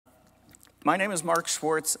My name is Mark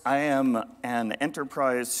Schwartz. I am an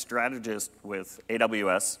enterprise strategist with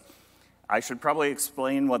AWS. I should probably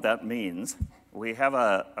explain what that means. We have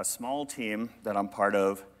a small team that I'm part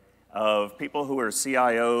of people who are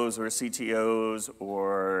CIOs or CTOs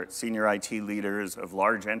or senior IT leaders of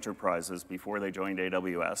large enterprises before they joined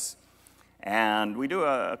AWS. And we do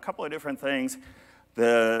a couple of different things.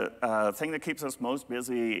 The thing that keeps us most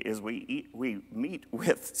busy is we meet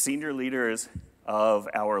with senior leaders of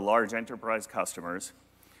our large enterprise customers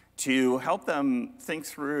to help them think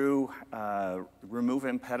through, remove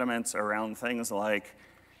impediments around things like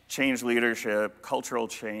change leadership, cultural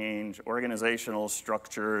change, organizational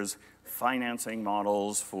structures, financing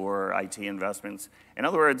models for IT investments. In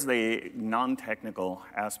other words, the non-technical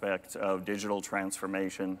aspects of digital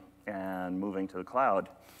transformation and moving to the cloud.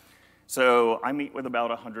 So I meet with about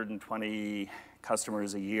 120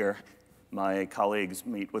 customers a year. My colleagues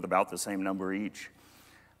meet with about the same number each.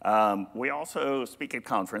 We also speak at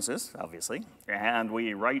conferences, obviously, and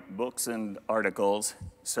we write books and articles.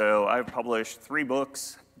 So I've published 3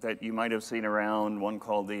 books that you might have seen around, one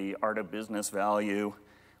called The Art of Business Value,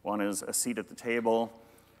 one is A Seat at the Table,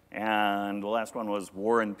 and the last one was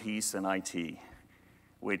War and Peace in IT,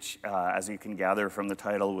 which, as you can gather from the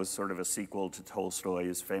title, was sort of a sequel to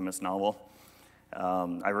Tolstoy's famous novel.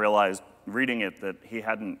 I realized reading it that he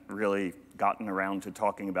hadn't really gotten around to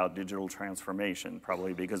talking about digital transformation,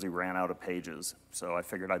 probably because he ran out of pages. So I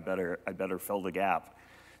figured I'd better fill the gap.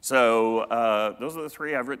 So those are the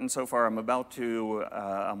 3 I've written so far.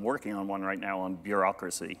 I'm working on one right now on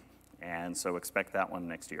bureaucracy, and so expect that one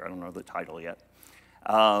next year. I don't know the title yet.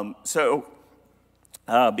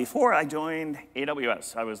 Before I joined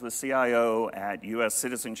AWS, I was the CIO at U.S.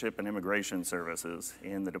 Citizenship and Immigration Services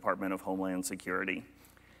in the Department of Homeland Security.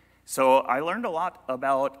 So I learned a lot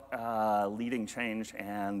about leading change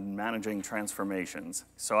and managing transformations.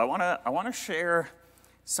 So I want to share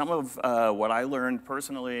some of what I learned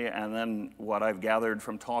personally and then what I've gathered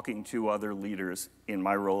from talking to other leaders in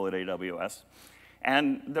my role at AWS.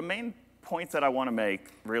 And the main point that I want to make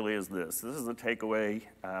really is this. This is the takeaway.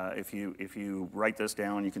 If you write this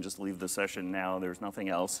down, you can just leave the session now. There's nothing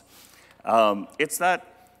else. It's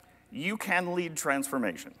that you can lead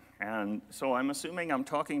transformation. And so I'm assuming I'm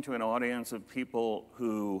talking to an audience of people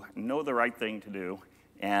who know the right thing to do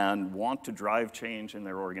and want to drive change in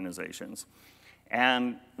their organizations.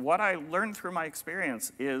 And what I learned through my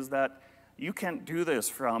experience is that you can't do this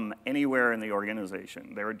from anywhere in the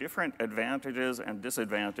organization. There are different advantages and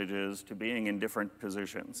disadvantages to being in different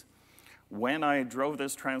positions. When I drove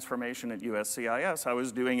this transformation at USCIS, I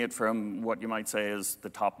was doing it from what you might say is the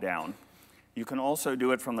top down. You can also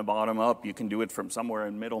do it from the bottom up. You can do it from somewhere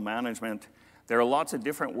in middle management. There are lots of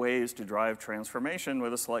different ways to drive transformation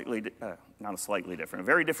with a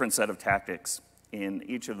very different set of tactics in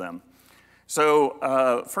each of them.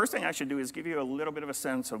 So first thing I should do is give you a little bit of a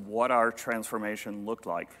sense of what our transformation looked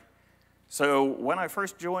like. So when I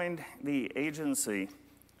first joined the agency,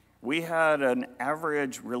 we had an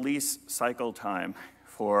average release cycle time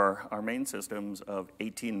for our main systems of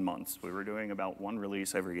 18 months. We were doing about 1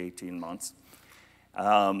 release every 18 months.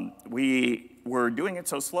 We were doing it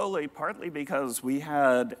so slowly, partly because we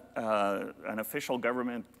had an official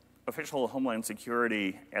Homeland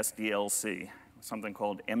Security SDLC, something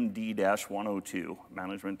called MD-102,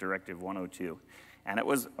 Management Directive 102. And it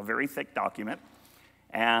was a very thick document.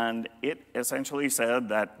 And it essentially said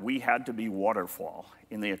that we had to be waterfall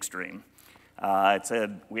in the extreme. It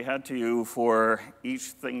said we had to, for each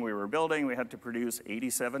thing we were building, we had to produce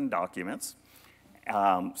 87 documents.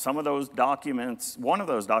 Some of those documents, one of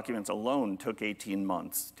those documents alone took 18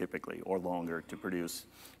 months, typically, or longer to produce.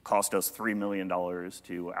 Cost us $3 million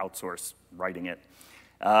to outsource writing it.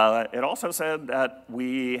 It also said that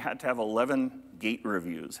we had to have 11 gate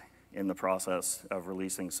reviews in the process of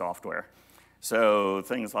releasing software. So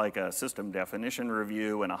things like a system definition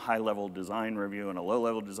review and a high-level design review and a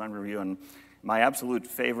low-level design review, and my absolute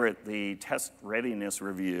favorite, the test readiness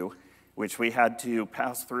review, which we had to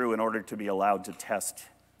pass through in order to be allowed to test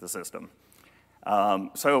the system.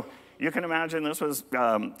 So you can imagine this was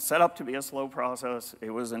set up to be a slow process.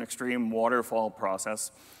 It was an extreme waterfall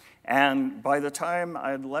process. And by the time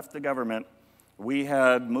I had left the government, we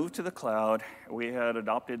had moved to the cloud. We had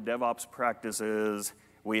adopted DevOps practices.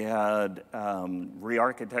 We had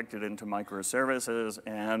re-architected into microservices.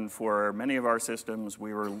 And for many of our systems,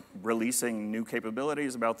 we were releasing new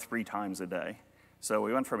capabilities about 3 times a day. So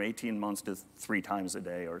we went from 18 months to 3 times a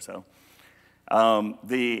day or so.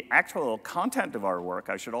 The actual content of our work,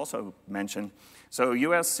 I should also mention, so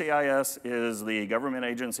USCIS is the government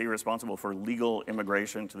agency responsible for legal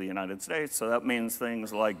immigration to the United States. So that means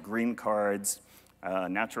things like green cards,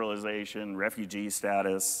 naturalization, refugee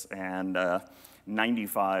status, and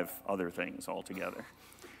 95 other things altogether.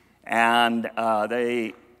 And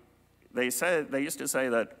they used to say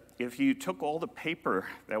that if you took all the paper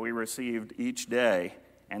that we received each day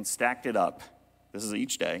and stacked it up, this is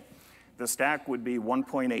each day, the stack would be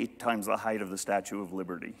 1.8 times the height of the Statue of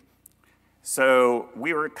Liberty. So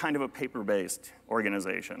we were kind of a paper-based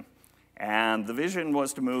organization. And the vision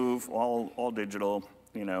was to move all digital,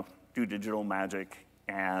 do digital magic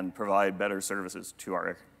and provide better services to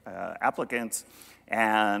our applicants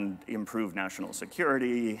and improve national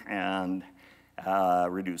security and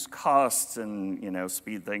reduce costs and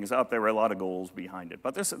speed things up. There were a lot of goals behind it.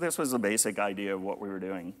 But this was the basic idea of what we were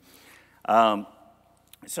doing.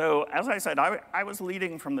 So as I said, I was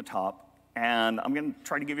leading from the top. And I'm going to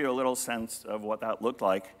try to give you a little sense of what that looked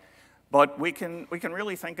like. But we can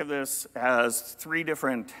really think of this as three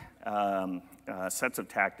different sets of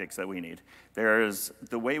tactics that we need. There's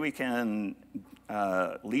the way we can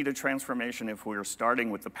lead a transformation if we're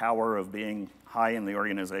starting with the power of being high in the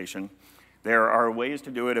organization. There are ways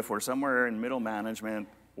to do it if we're somewhere in middle management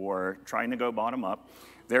or trying to go bottom up.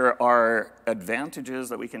 There are advantages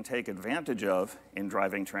that we can take advantage of in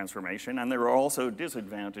driving transformation, and there are also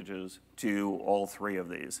disadvantages to all three of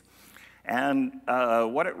these. And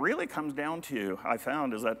what it really comes down to, I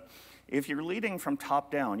found, is that if you're leading from top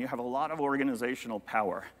down, you have a lot of organizational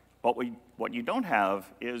power. But what you don't have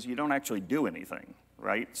is you don't actually do anything,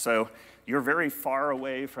 right? So you're very far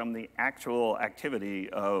away from the actual activity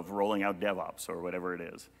of rolling out DevOps or whatever it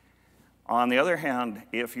is. On the other hand,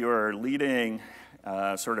 if you're leading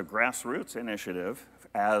sort of grassroots initiative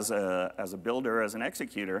as a builder, as an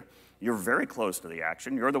executor, you're very close to the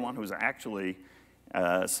action. You're the one who's actually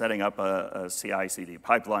setting up a CI/CD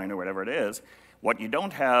pipeline or whatever it is. What you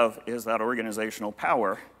don't have is that organizational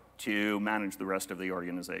power to manage the rest of the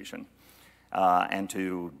organization and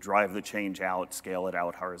to drive the change out, scale it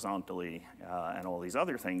out horizontally, and all these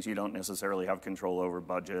other things. You don't necessarily have control over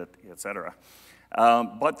budget, et cetera.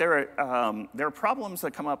 But there are problems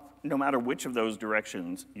that come up no matter which of those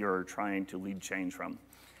directions you're trying to lead change from.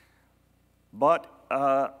 But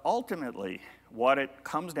ultimately, what it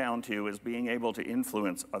comes down to is being able to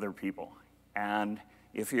influence other people. And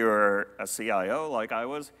if you're a CIO like I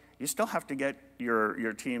was, you still have to get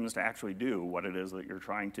your teams to actually do what it is that you're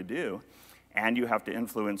trying to do. And you have to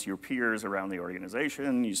influence your peers around the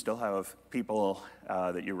organization. You still have people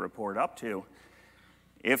that you report up to.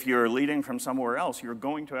 If you're leading from somewhere else, you're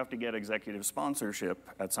going to have to get executive sponsorship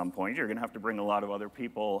at some point. You're going to have to bring a lot of other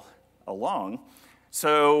people along.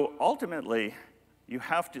 So ultimately, you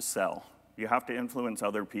have to sell. You have to influence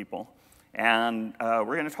other people. And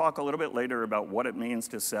we're going to talk a little bit later about what it means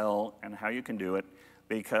to sell and how you can do it,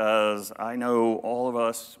 because I know all of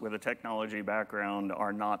us with a technology background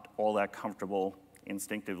are not all that comfortable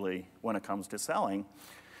instinctively when it comes to selling.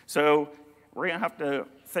 So we're going to have to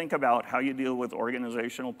think about how you deal with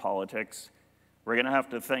organizational politics. We're going to have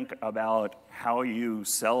to think about how you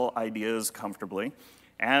sell ideas comfortably.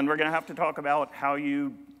 And we're going to have to talk about how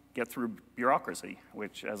you get through bureaucracy,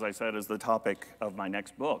 which, as I said, is the topic of my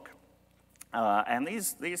next book. And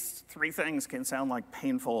these three things can sound like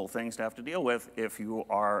painful things to have to deal with if you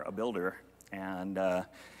are a builder and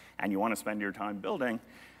you want to spend your time building.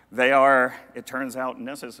 They are, it turns out,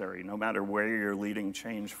 necessary, no matter where you're leading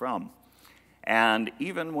change from. And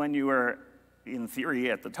even when you are, in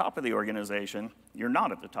theory, at the top of the organization, you're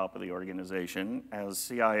not at the top of the organization. As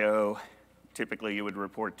CIO, typically you would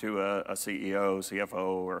report to a CEO,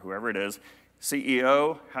 CFO, or whoever it is.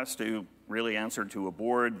 CEO has to really answer to a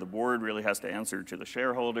board. The board really has to answer to the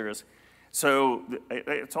shareholders. So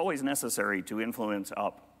it's always necessary to influence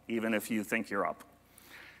up, even if you think you're up.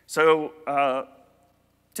 So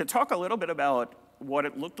to talk a little bit about what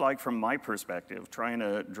it looked like from my perspective, trying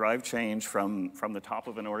to drive change from the top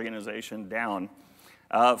of an organization down.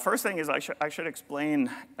 First thing is I should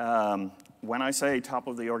explain when I say top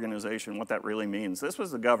of the organization, what that really means. This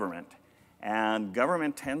was the government, and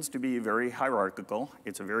government tends to be very hierarchical.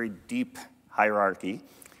 It's a very deep hierarchy,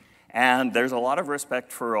 and there's a lot of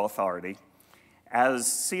respect for authority.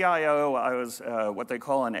 As CIO, I was what they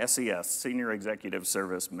call an SES, Senior Executive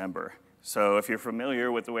Service member. So if you're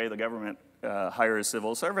familiar with the way the government hires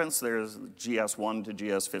civil servants, there's GS1 to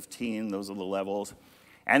GS15, those are the levels.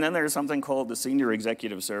 And then there's something called the Senior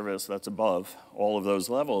Executive Service that's above all of those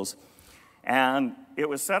levels. And it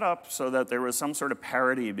was set up so that there was some sort of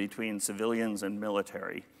parity between civilians and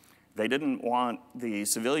military. They didn't want the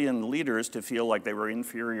civilian leaders to feel like they were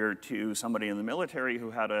inferior to somebody in the military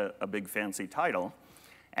who had a big fancy title.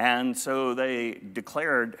 And so they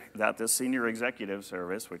declared that this senior executive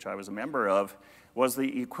service, which I was a member of, was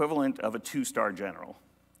the equivalent of a 2-star general,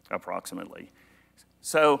 approximately.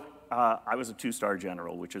 So I was a 2-star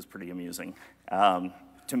general, which is pretty amusing,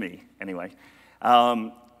 to me, anyway.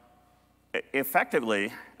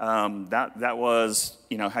 Effectively, that was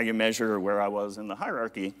how you measure where I was in the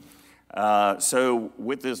hierarchy. So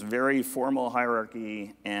with this very formal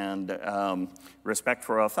hierarchy and respect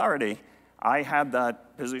for authority, I had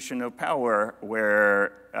that position of power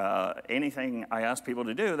where anything I asked people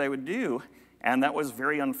to do, they would do, and that was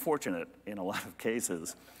very unfortunate in a lot of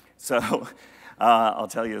cases. So I'll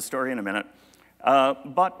tell you a story in a minute.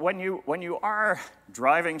 But when you are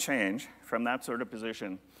driving change from that sort of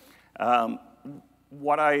position,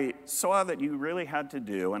 what I saw that you really had to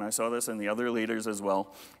do, and I saw this in the other leaders as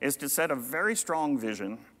well, is to set a very strong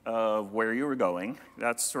vision of where you were going.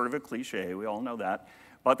 That's sort of a cliche, we all know that.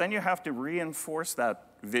 But then you have to reinforce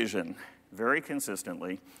that vision very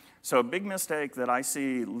consistently. So a big mistake that I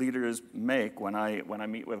see leaders make when I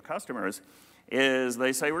meet with customers is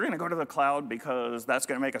they say, we're going to go to the cloud because that's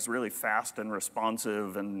going to make us really fast and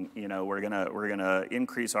responsive, and we're going to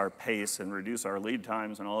increase our pace and reduce our lead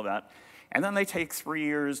times and all of that. And then they take 3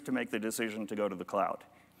 years to make the decision to go to the cloud,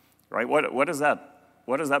 right? What does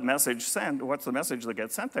that message send? What's the message that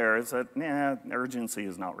gets sent there? Is that, urgency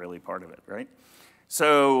is not really part of it, right?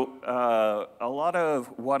 So a lot of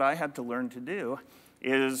what I had to learn to do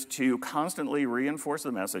is to constantly reinforce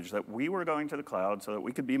the message that we were going to the cloud so that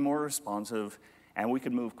we could be more responsive and we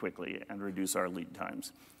could move quickly and reduce our lead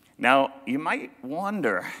times. Now, you might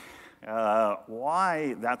wonder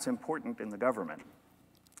why that's important in the government.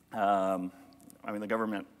 The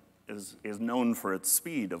government is known for its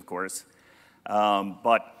speed, of course,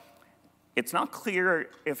 but it's not clear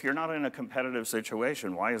if you're not in a competitive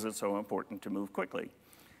situation, why is it so important to move quickly?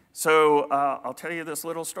 So I'll tell you this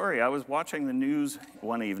little story. I was watching the news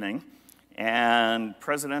one evening, and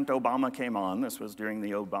President Obama came on. This was during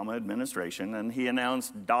the Obama administration, and he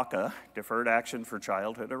announced DACA, Deferred Action for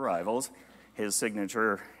Childhood Arrivals, his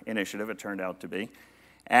signature initiative it turned out to be.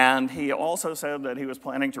 And he also said that he was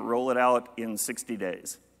planning to roll it out in 60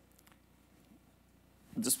 days.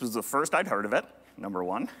 This was the first I'd heard of it, number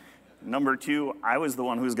one. Number two, I was the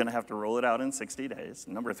one who was going to have to roll it out in 60 days.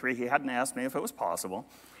 Number three, he hadn't asked me if it was possible.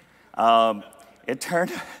 It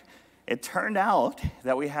turned out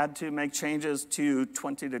that we had to make changes to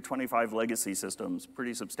 20 to 25 legacy systems,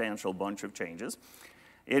 pretty substantial bunch of changes.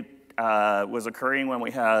 It was occurring when we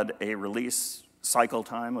had a release cycle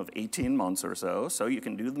time of 18 months or so you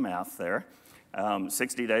can do the math there.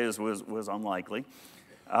 60 days was unlikely.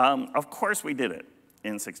 Of course we did it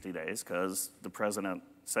in 60 days because the president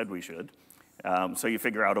said we should. So you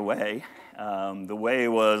figure out a way. The way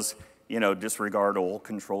was, disregard all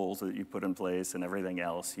controls that you put in place and everything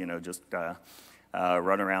else, just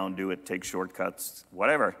run around, do it, take shortcuts,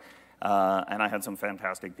 whatever. And I had some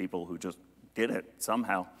fantastic people who just did it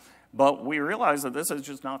somehow. But we realized that this is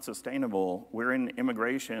just not sustainable. We're in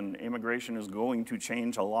immigration. Immigration is going to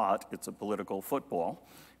change a lot. It's a political football.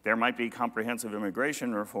 There might be comprehensive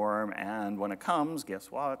immigration reform, and when it comes, guess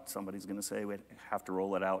what? Somebody's going to say we have to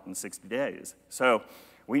roll it out in 60 days. So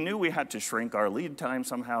we knew we had to shrink our lead time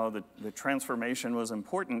somehow. The transformation was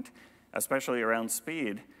important, especially around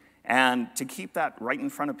speed. And to keep that right in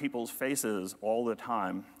front of people's faces all the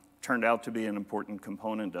time turned out to be an important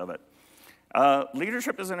component of it.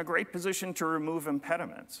 Leadership is in a great position to remove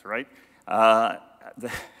impediments, right?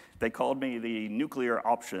 They called me the nuclear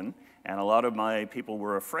option, and a lot of my people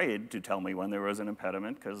were afraid to tell me when there was an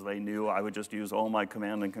impediment because they knew I would just use all my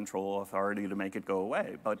command and control authority to make it go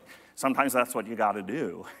away. But sometimes that's what you got to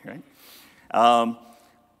do, right?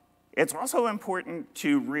 It's also important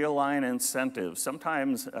to realign incentives.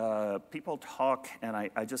 Sometimes people talk, and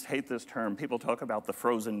I just hate this term, people talk about the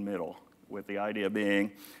frozen middle, with the idea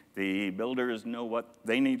being the builders know what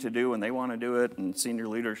they need to do and they want to do it, and senior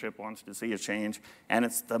leadership wants to see a change, and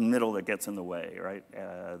it's the middle that gets in the way, right?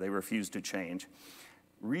 They refuse to change.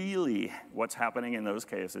 Really, what's happening in those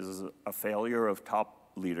cases is a failure of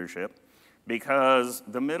top leadership, because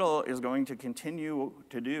the middle is going to continue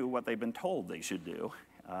to do what they've been told they should do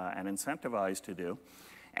and incentivized to do.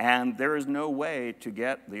 And there is no way to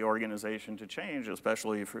get the organization to change,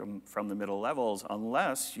 especially from the middle levels,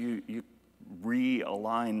 unless you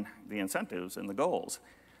realign the incentives and the goals,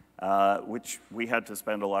 which we had to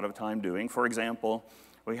spend a lot of time doing. For example,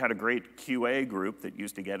 We had a great QA group that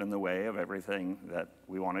used to get in the way of everything that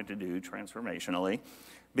we wanted to do transformationally,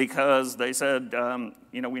 because they said,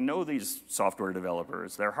 you know, we know these software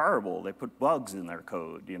developers, they're horrible, they put bugs in their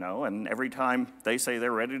code, you know, and every time they say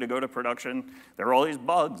they're ready to go to production, there are all these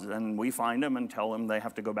bugs, and we find them and tell them they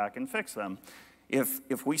have to go back and fix them.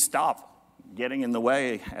 If we stop getting in the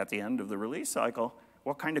way at the end of the release cycle,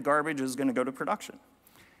 what kind of garbage is going to go to production?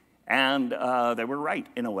 And they were right,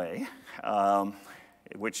 in a way,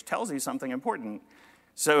 which tells you something important.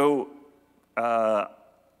 So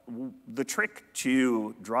the trick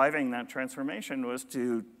to driving that transformation was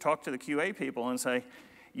to talk to the QA people and say,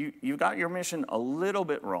 you got your mission a little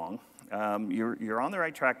bit wrong. You're on the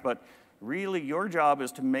right track, but really your job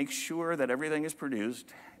is to make sure that everything is produced.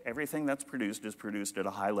 Everything that's produced is produced at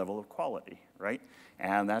a high level of quality, right?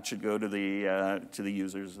 And that should go to the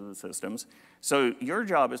users of the systems. So your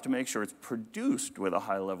job is to make sure it's produced with a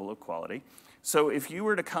high level of quality. So if you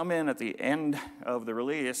were to come in at the end of the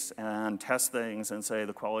release and test things and say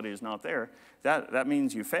the quality is not there, that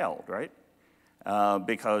means you failed, right?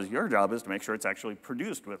 Because your job is to make sure it's actually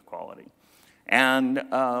produced with quality. And,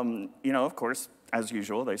 you know, of course, as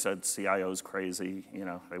usual, they said CIO's crazy. You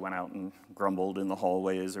know, they went out and grumbled in the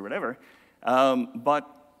hallways or whatever. But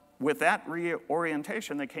with that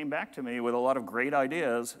reorientation, they came back to me with a lot of great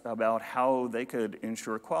ideas about how they could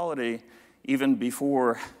ensure quality even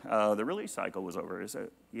before the release cycle was over, is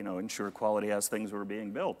that, you know, ensure quality as things were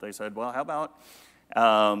being built. They said, well, how about,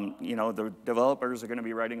 you know, the developers are going to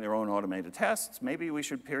be writing their own automated tests. Maybe we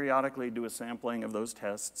should periodically do a sampling of those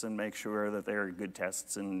tests and make sure that they're good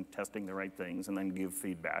tests and testing the right things and then give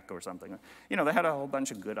feedback or something. You know, they had a whole bunch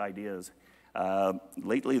of good ideas.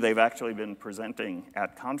 Lately, they've actually been presenting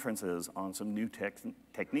at conferences on some new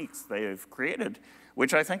techniques they've created,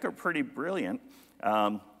 which I think are pretty brilliant.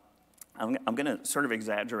 I'm going to sort of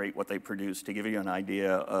exaggerate what they produced to give you an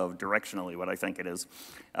idea of directionally what I think it is.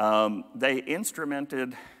 They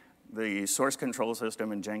instrumented the source control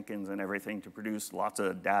system in Jenkins and everything to produce lots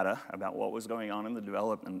of data about what was going on in the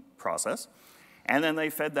development process. And then they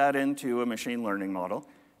fed that into a machine learning model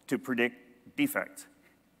to predict defects.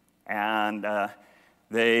 And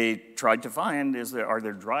they tried to find, are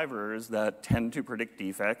there drivers that tend to predict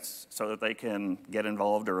defects so that they can get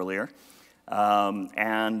involved earlier? They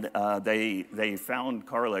found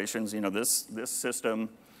correlations. You know, this system,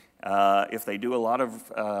 if they do a lot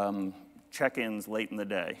of check-ins late in the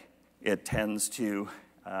day, it tends to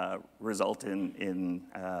result in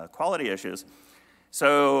quality issues.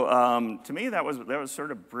 So to me, that was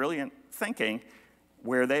sort of brilliant thinking,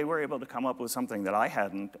 where they were able to come up with something that I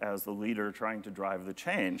hadn't as the leader trying to drive the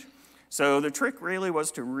change. So the trick really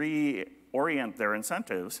was to reorient their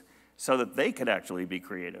incentives so that they could actually be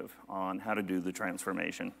creative on how to do the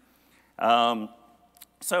transformation.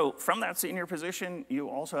 So from that senior position, you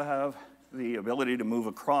also have the ability to move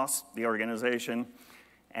across the organization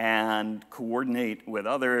and coordinate with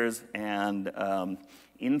others and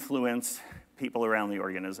influence people around the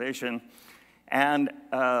organization. And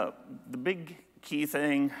the big key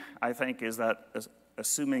thing, I think, is that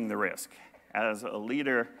assuming the risk. As a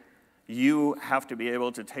leader, you have to be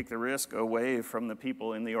able to take the risk away from the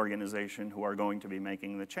people in the organization who are going to be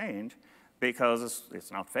making the change, because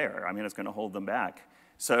it's not fair. I mean, it's going to hold them back.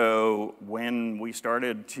 So when we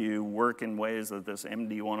started to work in ways that this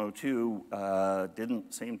MD-102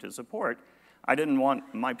 didn't seem to support, I didn't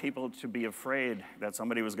want my people to be afraid that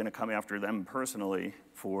somebody was going to come after them personally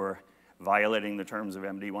for violating the terms of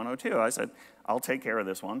MD-102. I said, I'll take care of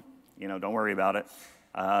this one. You know, don't worry about it.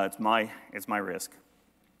 It's my risk.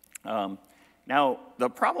 Now,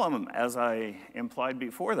 the problem, as I implied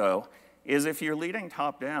before, though, is if you're leading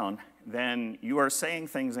top-down, then you are saying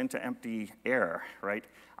things into empty air, right?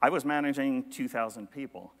 I was managing 2,000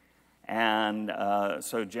 people, and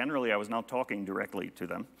so generally I was not talking directly to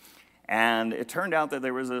them. And it turned out that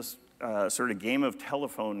there was this sort of game of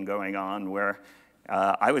telephone going on where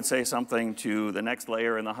I would say something to the next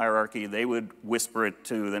layer in the hierarchy, they would whisper it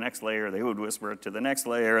to the next layer, they would whisper it to the next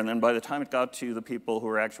layer, and then by the time it got to the people who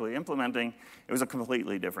were actually implementing, it was a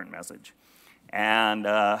completely different message. And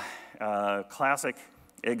a classic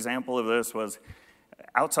example of this was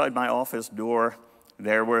outside my office door,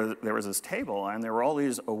 there was this table, and there were all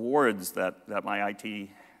these awards that my IT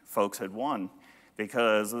folks had won,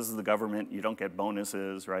 because this is the government, you don't get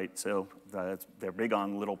bonuses, right? So they're big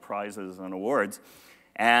on little prizes and awards.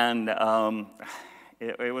 And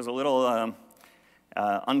it was a little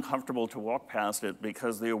uncomfortable to walk past it,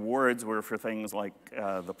 because the awards were for things like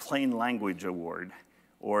the Plain Language Award,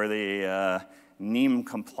 or the NEAM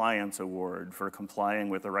Compliance Award for complying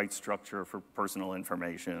with the right structure for personal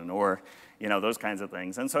information, or those kinds of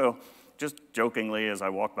things. And so just jokingly, as I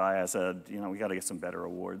walked by, I said, we got to get some better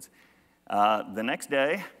awards. The next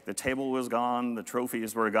day, the table was gone, the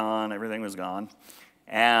trophies were gone, everything was gone.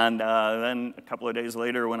 And then a couple of days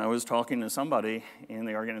later, when I was talking to somebody in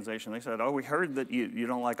the organization, they said, oh, we heard that you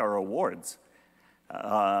don't like our awards.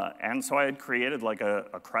 And so I had created like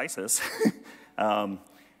a crisis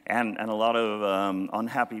and a lot of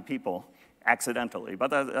unhappy people accidentally. But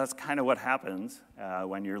that's kind of what happens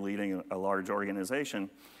when you're leading a large organization.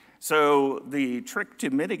 So the trick to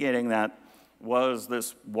mitigating that was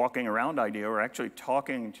this walking around idea. We're actually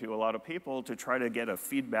talking to a lot of people to try to get a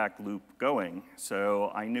feedback loop going.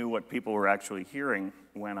 So I knew what people were actually hearing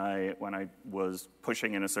when I was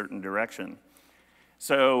pushing in a certain direction.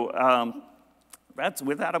 So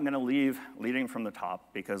with that, I'm going to leave leading from the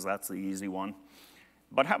top, because that's the easy one.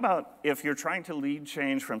 But how about if you're trying to lead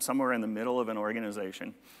change from somewhere in the middle of an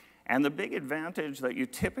organization, and the big advantage that you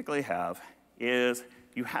typically have is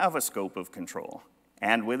you have a scope of control.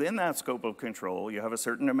 And within that scope of control, you have a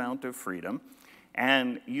certain amount of freedom,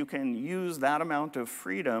 and you can use that amount of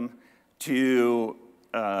freedom to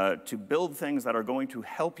build things that are going to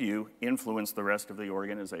help you influence the rest of the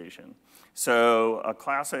organization. So a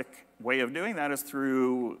classic way of doing that is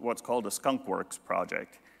through what's called a skunkworks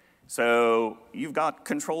project. So you've got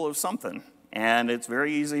control of something, and it's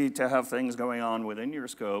very easy to have things going on within your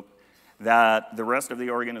scope that the rest of the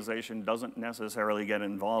organization doesn't necessarily get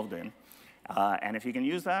involved in. And if you can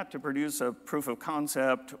use that to produce a proof of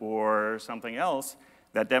concept or something else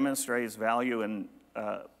that demonstrates value and,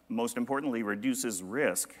 most importantly, reduces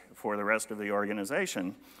risk for the rest of the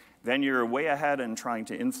organization, then you're way ahead in trying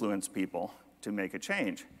to influence people to make a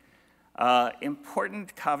change.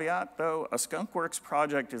 Important caveat, though, a skunkworks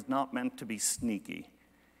project is not meant to be sneaky.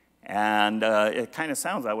 And it kind of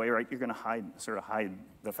sounds that way, right? You're going to sort of hide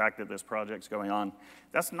the fact that this project's going on.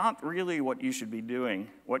 That's not really what you should be doing.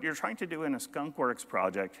 What you're trying to do in a skunkworks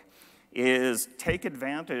project is take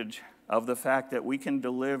advantage of the fact that we can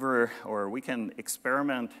deliver, or we can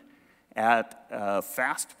experiment at a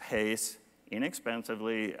fast pace,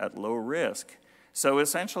 inexpensively, at low risk. So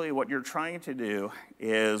essentially what you're trying to do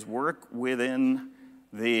is work within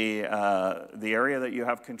the area that you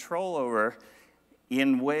have control over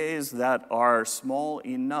in ways that are small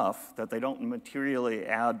enough that they don't materially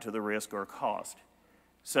add to the risk or cost.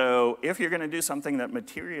 So if you're going to do something that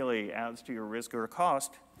materially adds to your risk or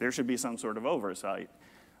cost, there should be some sort of oversight.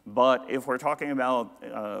 But if we're talking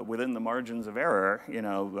about within the margins of error,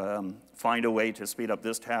 find a way to speed up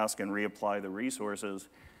this task and reapply the resources,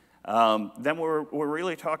 then we're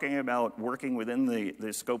really talking about working within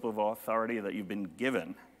the scope of authority that you've been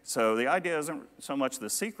given. So the idea isn't so much the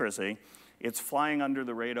secrecy, it's flying under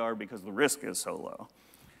the radar because the risk is so low.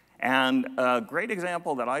 And a great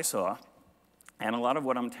example that I saw, and a lot of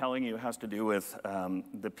what I'm telling you has to do with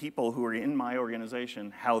the people who are in my organization,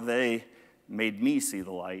 how they made me see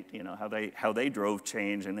the light, how they drove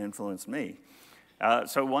change and influenced me.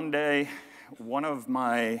 So one day, one of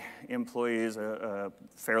my employees, a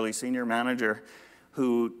fairly senior manager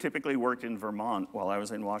who typically worked in Vermont while I was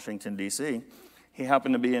in Washington, D.C., he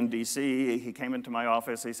happened to be in D.C. He came into my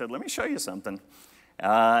office. He said, let me show you something.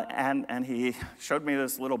 And he showed me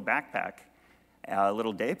this little backpack, a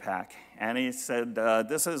little day pack. And he said,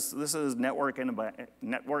 this is network in a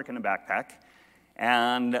backpack.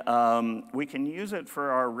 And we can use it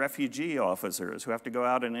for our refugee officers who have to go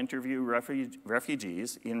out and interview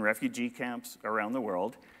refugees in refugee camps around the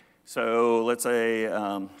world. So let's say,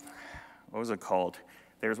 what was it called?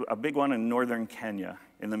 There's a big one in northern Kenya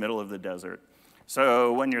in the middle of the desert.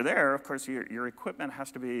 So when you're there, of course, your equipment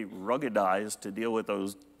has to be ruggedized to deal with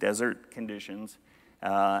those desert conditions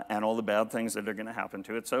and all the bad things that are going to happen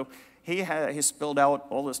to it. So he spilled out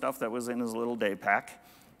all the stuff that was in his little day pack,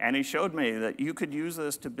 and he showed me that you could use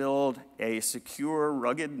this to build a secure,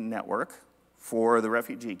 rugged network for the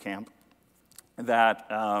refugee camp that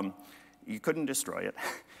you couldn't destroy it.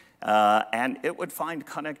 And it would find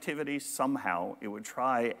connectivity somehow. It would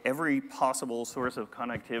try every possible source of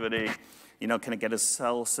connectivity. Can it get a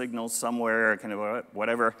cell signal somewhere, kind of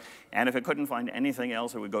whatever. And if it couldn't find anything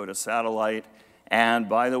else, it would go to satellite. And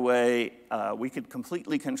by the way, we could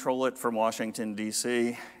completely control it from Washington,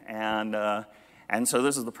 D.C. And so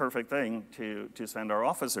this is the perfect thing to send our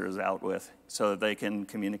officers out with so that they can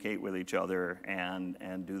communicate with each other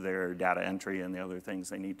and do their data entry and the other things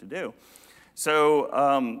they need to do.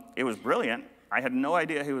 So it was brilliant. I had no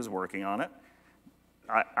idea he was working on it.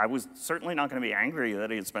 I was certainly not going to be angry that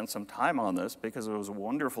he had spent some time on this because it was a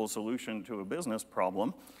wonderful solution to a business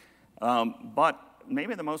problem. But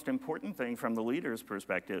maybe the most important thing from the leader's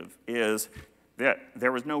perspective is that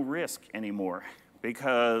there was no risk anymore,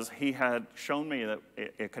 because he had shown me that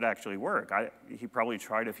it could actually work. He probably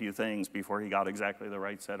tried a few things before he got exactly the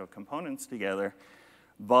right set of components together.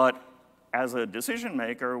 But as a decision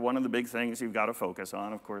maker, one of the big things you've got to focus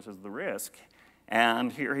on, of course, is the risk.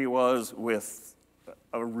 And here he was with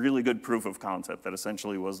a really good proof of concept that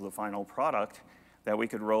essentially was the final product that we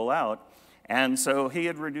could roll out. And so he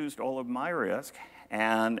had reduced all of my risk,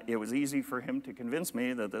 and it was easy for him to convince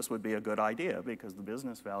me that this would be a good idea because the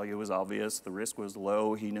business value was obvious, the risk was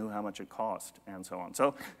low, he knew how much it cost, and so on.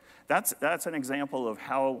 So that's an example of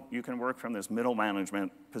how you can work from this middle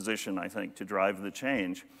management position, I think, to drive the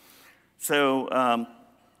change. So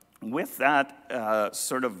with that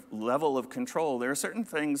sort of level of control, there are certain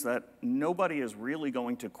things that nobody is really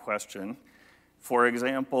going to question. For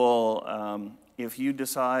example, if you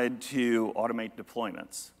decide to automate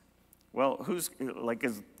deployments, well, is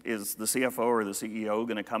the CFO or the CEO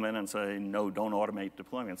going to come in and say, no, don't automate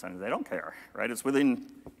deployments? And they don't care, right? It's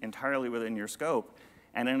entirely within your scope.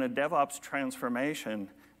 And in a DevOps transformation,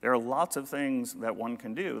 there are lots of things that one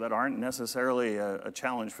can do that aren't necessarily a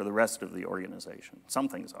challenge for the rest of the organization. Some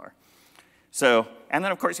things are. So, and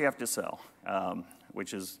then of course you have to sell,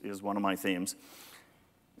 which is one of my themes.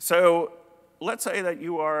 So let's say that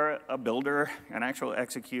you are a builder, an actual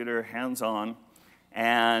executor, hands-on,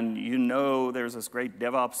 and you know there's this great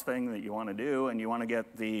DevOps thing that you want to do, and you want to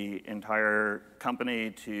get the entire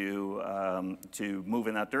company to move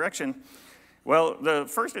in that direction. Well, the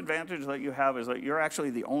first advantage that you have is that you're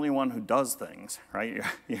actually the only one who does things, right?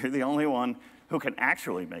 You're the only one who can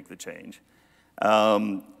actually make the change.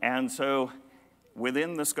 And so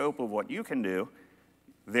within the scope of what you can do,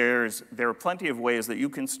 there are plenty of ways that you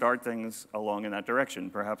can start things along in that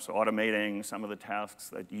direction, perhaps automating some of the tasks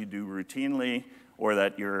that you do routinely or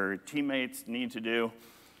that your teammates need to do,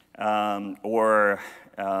 or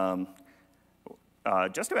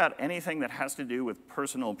just about anything that has to do with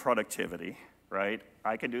personal productivity, right?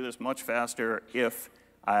 I could do this much faster if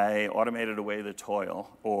I automated away the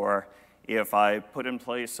toil, or if I put in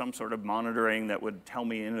place some sort of monitoring that would tell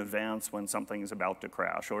me in advance when something's about to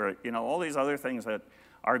crash, or all these other things that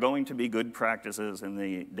are going to be good practices in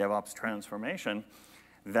the DevOps transformation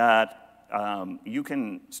that you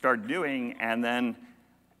can start doing and then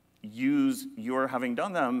use your having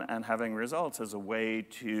done them and having results as a way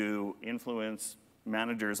to influence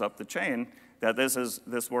managers up the chain that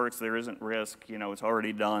this works, there isn't risk, it's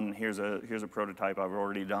already done, here's a prototype, I've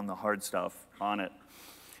already done the hard stuff on it.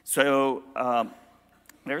 So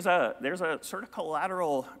there's a sort of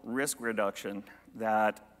collateral risk reduction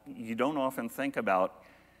that you don't often think about,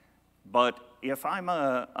 but if I'm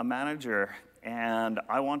a manager and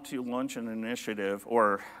I want to launch an initiative,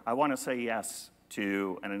 or I want to say yes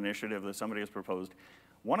to an initiative that somebody has proposed,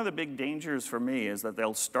 one of the big dangers for me is that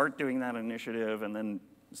they'll start doing that initiative and then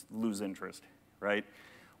lose interest, right?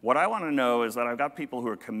 What I want to know is that I've got people who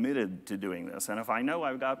are committed to doing this, and if I know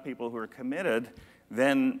I've got people who are committed,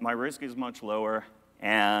 then my risk is much lower,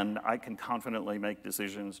 and I can confidently make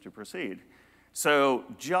decisions to proceed. So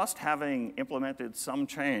just having implemented some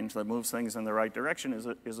change that moves things in the right direction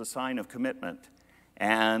is a sign of commitment,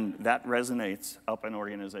 and that resonates up an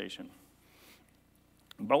organization.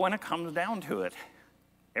 But when it comes down to it,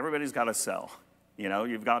 everybody's got to sell.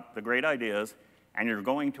 You've got the great ideas, and you're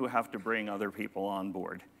going to have to bring other people on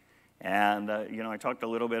board. And I talked a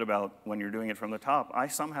little bit about when you're doing it from the top, I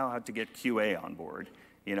somehow had to get QA on board.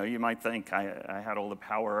 You might think I had all the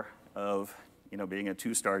power of being a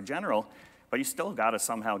two-star general, but you still got to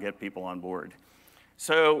somehow get people on board.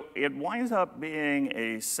 So it winds up being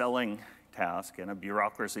a selling task and a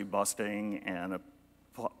bureaucracy busting and a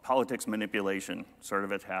politics manipulation sort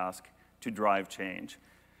of a task to drive change.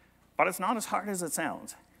 But it's not as hard as it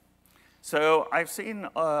sounds. So I've seen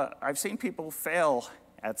people fail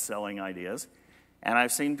at selling ideas, and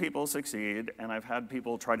I've seen people succeed, and I've had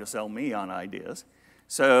people try to sell me on ideas.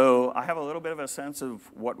 So I have a little bit of a sense of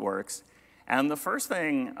what works. And the first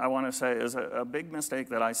thing I want to say is a big mistake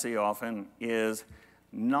that I see often is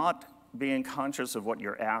not being conscious of what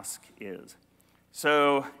your ask is.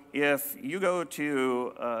 So if you go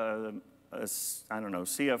to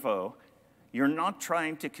CFO, you're not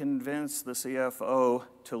trying to convince the CFO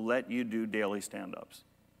to let you do daily stand-ups,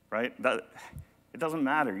 right? It doesn't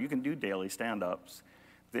matter. You can do daily stand-ups.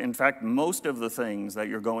 In fact, most of the things that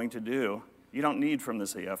you're going to do, you don't need from the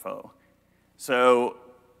CFO. So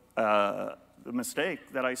the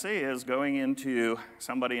mistake that I see is going into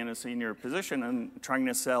somebody in a senior position and trying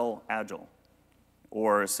to sell Agile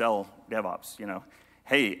or sell DevOps.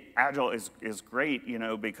 Hey, Agile is great,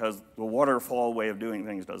 because the waterfall way of doing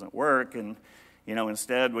things doesn't work, and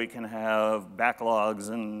Instead, we can have backlogs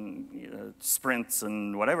and sprints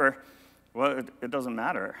and whatever. Well, it doesn't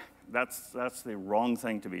matter. That's the wrong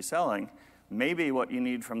thing to be selling. Maybe what you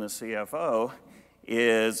need from the CFO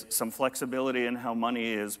is some flexibility in how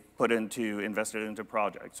money is invested into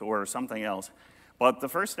projects or something else. But the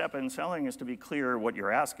first step in selling is to be clear what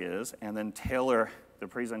your ask is and then tailor the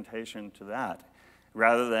presentation to that,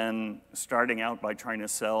 rather than starting out by trying to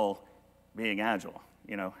sell being agile.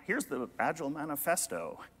 Here's the Agile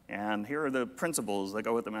Manifesto, and here are the principles that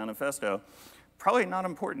go with the manifesto. Probably not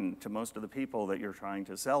important to most of the people that you're trying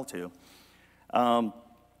to sell to.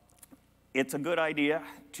 It's a good idea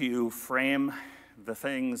to frame the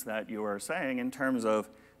things that you are saying in terms of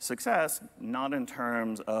success, not in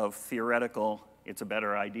terms of theoretical, it's a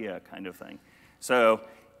better idea kind of thing. So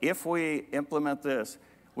if we implement this,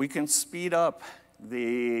 we can speed up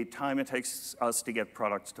the time it takes us to get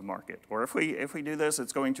products to market. Or if we do this,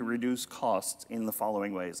 it's going to reduce costs in the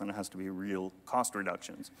following ways, and it has to be real cost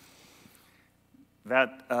reductions.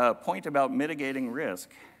 That point about mitigating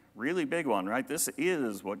risk, really big one, right? This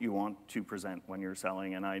is what you want to present when you're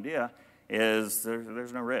selling an idea, is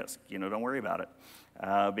there's no risk. Don't worry about it.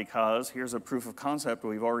 Because here's a proof of concept,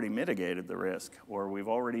 we've already mitigated the risk, or we've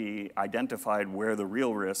already identified where the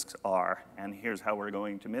real risks are, and here's how we're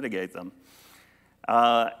going to mitigate them.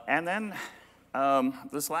 And then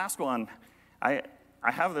this last one, I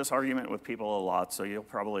have this argument with people a lot, so you'll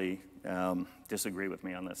probably disagree with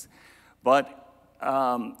me on this. But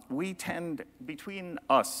we tend, between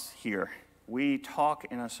us here, we talk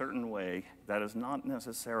in a certain way that is not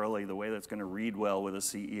necessarily the way that's going to read well with a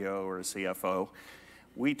CEO or a CFO.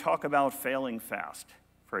 We talk about failing fast,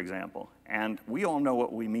 for example, and we all know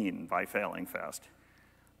what we mean by failing fast.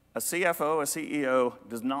 A CFO, a CEO,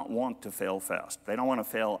 does not want to fail fast. They don't want to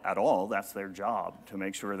fail at all. That's their job, to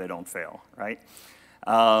make sure they don't fail, right?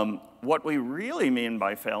 What we really mean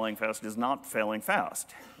by failing fast is not failing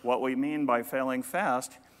fast. What we mean by failing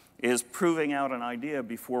fast is proving out an idea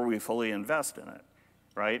before we fully invest in it,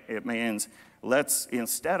 right? It means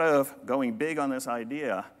instead of going big on this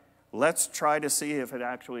idea, let's try to see if it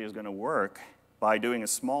actually is going to work by doing a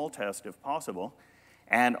small test if possible,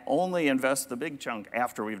 and only invest the big chunk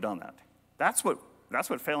after we've done that. That's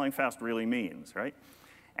what failing fast really means, right?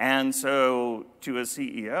 And so to a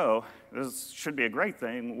CEO, this should be a great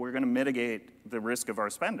thing. We're going to mitigate the risk of our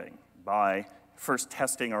spending by first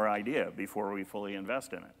testing our idea before we fully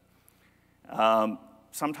invest in it.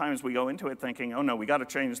 Sometimes we go into it thinking, oh no, we got to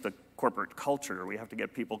change the corporate culture. We have to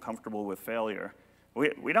get people comfortable with failure.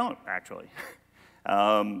 We don't, actually.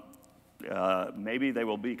 Maybe they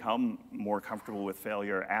will become more comfortable with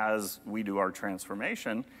failure as we do our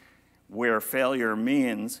transformation, where failure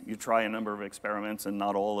means you try a number of experiments and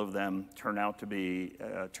not all of them turn out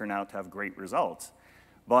to have great results.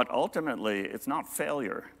 But ultimately, it's not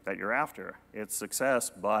failure that you're after. It's success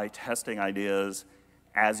by testing ideas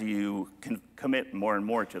as you can commit more and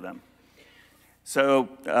more to them. So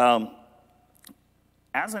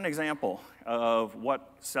as an example of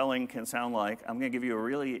what selling can sound like, I'm going to give you a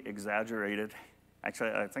really exaggerated,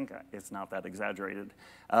 actually, I think it's not that exaggerated,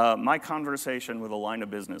 my conversation with a line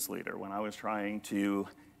of business leader when I was trying to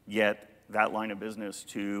get that line of business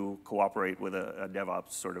to cooperate with a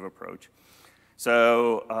DevOps sort of approach.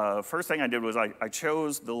 So first thing I did was I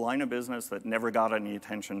chose the line of business that never got any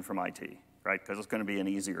attention from IT, right? Because it's going to be an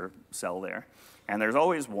easier sell there. And there's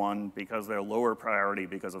always one because they're lower priority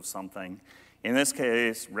because of something. In this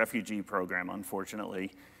case, refugee program,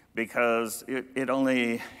 unfortunately, because it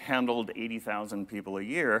only handled 80,000 people a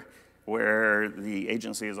year, where the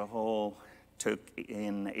agency as a whole took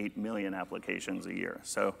in 8 million applications a year.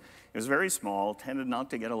 So it was very small, tended not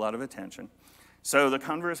to get a lot of attention. So the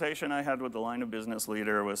conversation I had with the line of business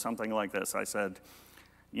leader was something like this. I said,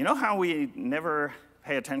 you know how we never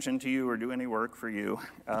pay attention to you or do any work for you?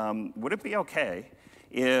 Would it be okay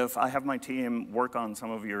if I have my team work on some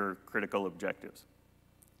of your critical objectives?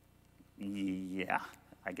 Yeah,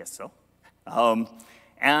 I guess so.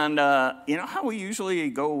 And you know how we usually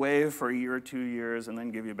go away for a year or 2 years and then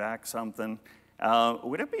give you back something?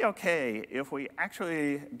 Would it be okay if we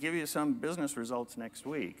actually give you some business results next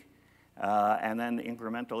week? And then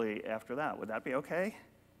incrementally after that, would that be okay?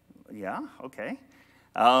 Yeah, okay.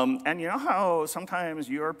 And you know how sometimes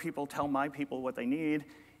your people tell my people what they need,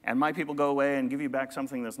 and my people go away and give you back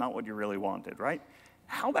something that's not what you really wanted, right?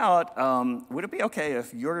 How about, would it be okay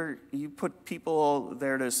if you put people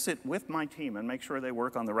there to sit with my team and make sure they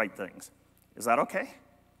work on the right things? Is that okay?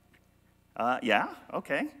 Yeah,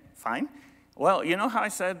 okay, fine. Well, you know how I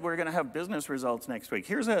said we're going to have business results next week?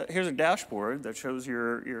 Here's a dashboard that shows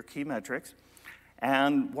your key metrics.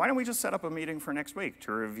 And why don't we just set up a meeting for next week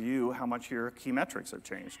to review how much your key metrics have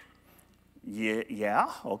changed?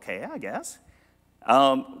 Yeah, okay, I guess.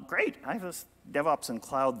 Great, I have this DevOps and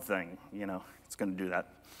cloud thing, it's gonna do that.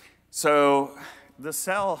 So the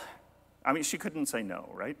cell, I mean, she couldn't say no,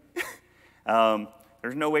 right?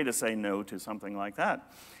 There's no way to say no to something like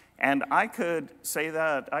that. And I could say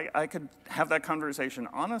that, I could have that conversation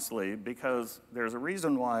honestly because there's a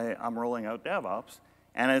reason why I'm rolling out DevOps,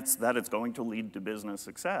 and it's that it's going to lead to business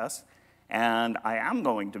success. And I am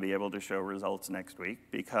going to be able to show results next week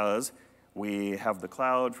because we have the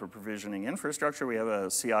cloud for provisioning infrastructure, we have a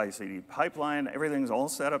CI/CD pipeline, everything's all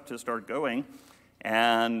set up to start going.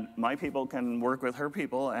 And my people can work with her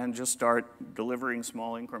people and just start delivering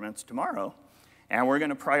small increments tomorrow. And we're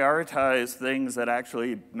gonna prioritize things that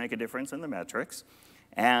actually make a difference in the metrics.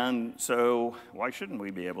 And so why shouldn't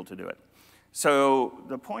we be able to do it? So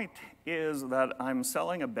the point is that I'm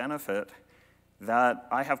selling a benefit that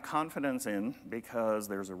I have confidence in because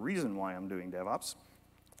there's a reason why I'm doing DevOps.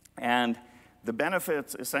 And the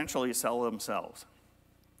benefits essentially sell themselves.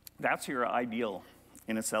 That's your ideal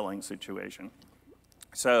in a selling situation.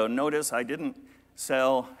 So notice I didn't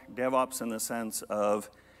sell DevOps in the sense of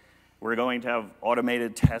we're going to have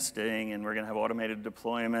automated testing and we're going to have automated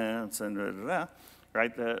deployments and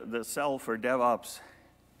right? The sell for DevOps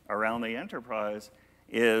around the enterprise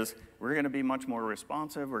is we're going to be much more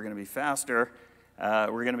responsive, we're going to be faster,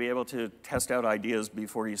 we're going to be able to test out ideas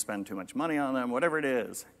before you spend too much money on them, whatever it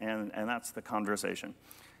is, and that's the conversation.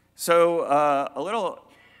 So a little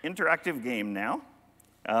interactive game now.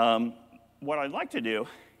 What I'd like to do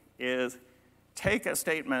is take a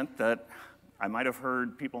statement that I might have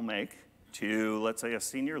heard people make to, let's say, a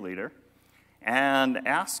senior leader, and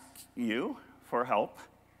ask you for help.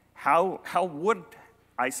 How would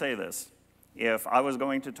I say this if I was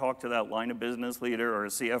going to talk to that line of business leader or a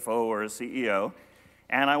CFO or a CEO,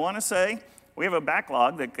 and I want to say, we have a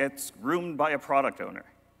backlog that gets groomed by a product owner.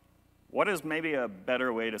 What is maybe a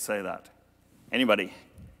better way to say that? Anybody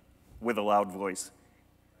with a loud voice?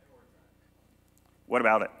 What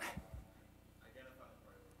about it?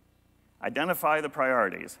 Identify the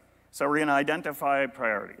priorities. So we're going to identify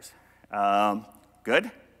priorities.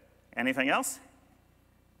 Good. Anything else?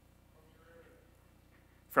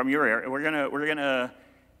 From your area. We're gonna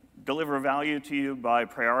deliver value to you by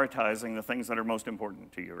prioritizing the things that are most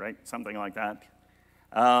important to you, right? Something like that.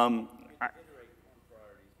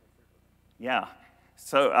 Yeah.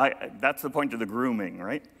 So that's the point of the grooming,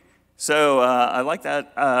 right? So I like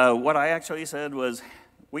that. What I actually said was,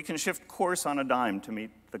 we can shift course on a dime to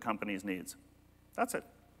meet the company's needs. That's it.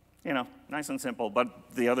 Nice and simple,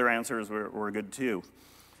 but the other answers were good too.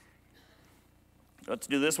 Let's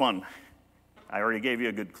do this one. I already gave you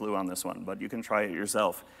a good clue on this one, but you can try it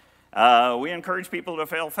yourself. We encourage people to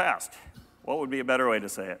fail fast. What would be a better way to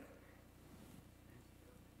say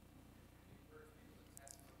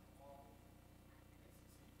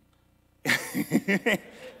it?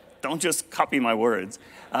 Don't just copy my words.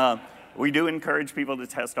 We do encourage people to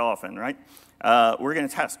test often, right? We're going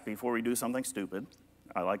to test before we do something stupid.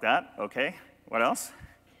 I like that. Okay. What else?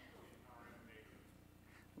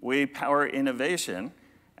 We power innovation.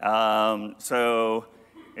 So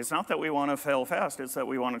it's not that we want to fail fast, it's that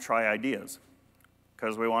we want to try ideas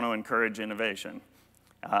because we want to encourage innovation.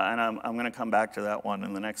 And I'm going to come back to that one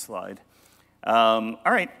in the next slide. All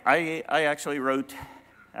right, I actually wrote,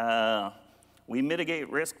 we mitigate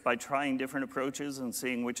risk by trying different approaches and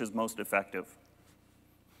seeing which is most effective.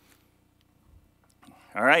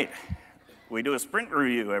 All right, we do a sprint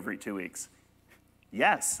review every 2 weeks.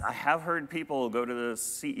 Yes, I have heard people go to the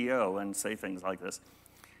CEO and say things like this.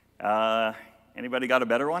 Anybody got a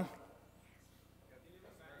better one?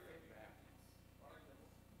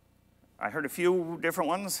 I heard a few different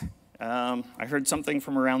ones. I heard something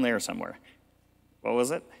from around there somewhere. What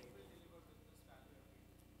was it?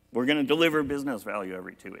 We're going to deliver business value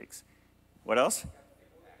every 2 weeks. What else?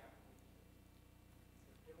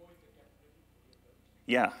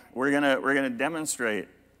 Yeah, we're gonna demonstrate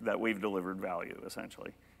that we've delivered value,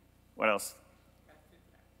 essentially. What else?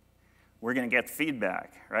 We're going to get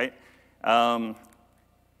feedback, right?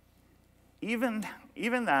 Even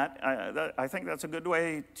that, I think that's a good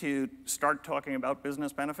way to start talking about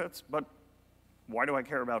business benefits, but why do I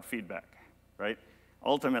care about feedback, right?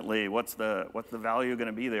 Ultimately, what's the value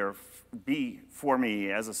going to be for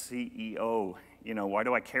me as a CEO? Why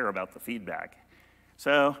do I care about the feedback?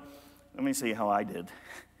 So let me see how I did.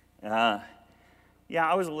 Yeah,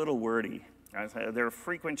 I was a little wordy. There are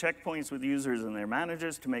frequent checkpoints with users and their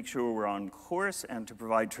managers to make sure we're on course and to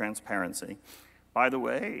provide transparency. By the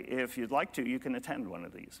way, if you'd like to, you can attend one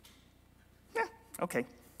of these. Yeah, okay.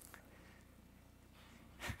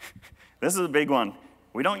 This is a big one.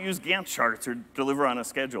 We don't use Gantt charts or deliver on a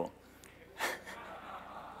schedule.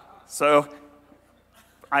 So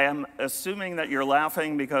I am assuming that you're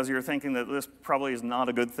laughing because you're thinking that this probably is not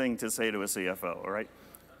a good thing to say to a CFO, right?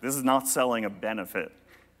 This is not selling a benefit.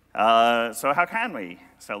 So how can we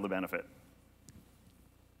sell the benefit?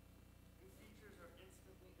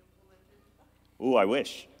 Ooh, I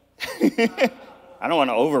wish. I don't want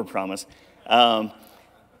to overpromise.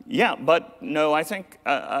 Yeah, but no, I think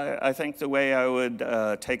the way I would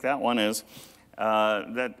take that one is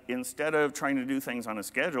that instead of trying to do things on a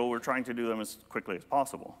schedule, we're trying to do them as quickly as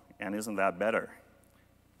possible. And isn't that better?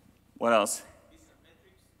 What else?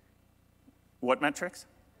 What metrics?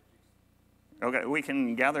 Okay, we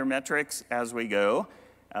can gather metrics as we go,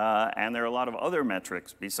 and there are a lot of other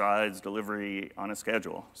metrics besides delivery on a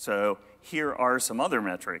schedule. So here are some other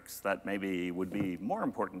metrics that maybe would be more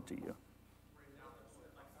important to you.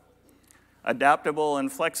 Adaptable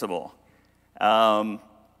and flexible.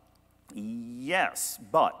 Yes,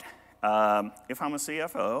 but if I'm a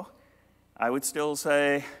CFO, I would still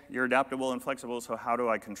say you're adaptable and flexible, so how do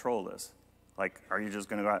I control this? Like, are you just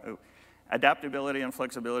going to go out? Adaptability and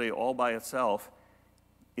flexibility all by itself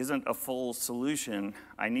isn't a full solution.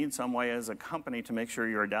 I need some way as a company to make sure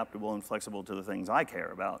you're adaptable and flexible to the things I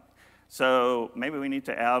care about. So maybe we need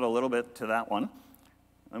to add a little bit to that one.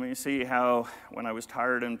 Let me see how, when I was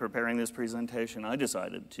tired in preparing this presentation, I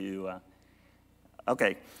decided to,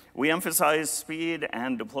 okay. We emphasize speed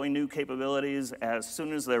and deploy new capabilities as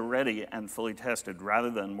soon as they're ready and fully tested, rather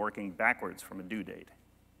than working backwards from a due date.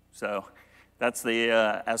 So that's the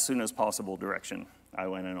as soon as possible direction I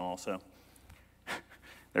went in also.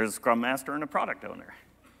 There's a Scrum Master and a product owner.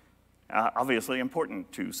 Obviously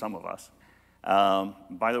important to some of us.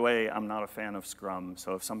 By the way, I'm not a fan of Scrum,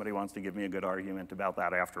 so if somebody wants to give me a good argument about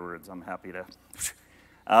that afterwards, I'm happy to.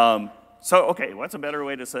 So, okay, what's a better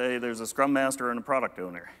way to say there's a Scrum Master and a product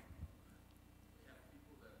owner?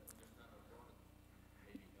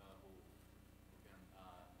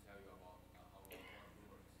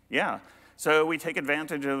 Yeah, so we take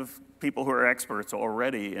advantage of people who are experts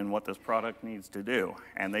already in what this product needs to do,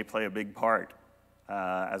 and they play a big part.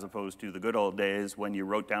 As opposed to the good old days when you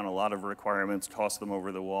wrote down a lot of requirements, tossed them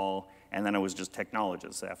over the wall, and then it was just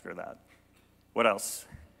technologists after that. What else?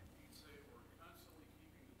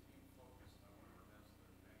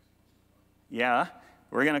 Yeah,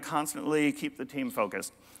 we're going to constantly keep the team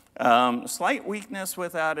focused. Slight weakness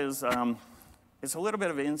with that is it's a little bit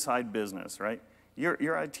of inside business, right?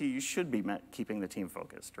 Your IT, you should be keeping the team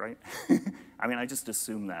focused, right? I mean, I just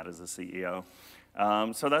assume that as a CEO.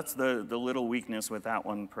 So that's the little weakness with that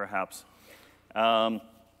one, perhaps. But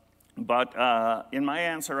in my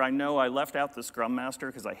answer, I know I left out the Scrum Master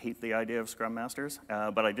because I hate the idea of Scrum Masters,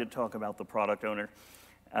 but I did talk about the product owner.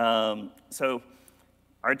 So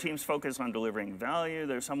our team's focused on delivering value.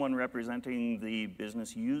 There's someone representing the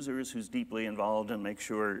business users who's deeply involved and makes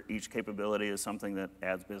sure each capability is something that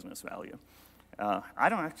adds business value. I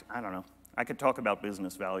don't know. I could talk about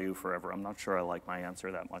business value forever. I'm not sure I like my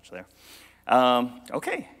answer that much there.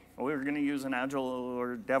 Okay, we're going to use an Agile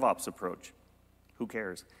or DevOps approach. Who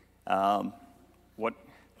cares? But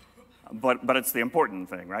it's the important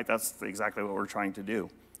thing, right? That's exactly what we're trying to do.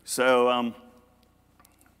 So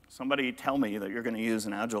somebody tell me that you're going to use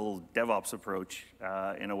an Agile DevOps approach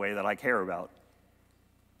in a way that I care about.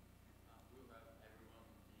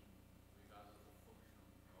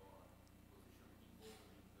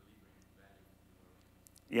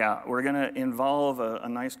 Yeah, we're going to involve a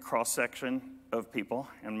nice cross-section of people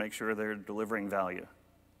and make sure they're delivering value.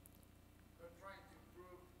 We're trying to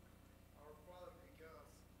improve our product because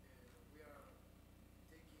we are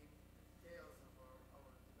taking chaos of our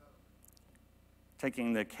development.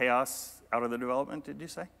 Taking the chaos out of the development, did you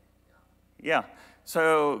say? Yeah.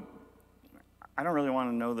 So I don't really want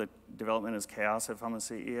to know that development is chaos if I'm a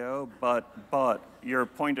CEO, but your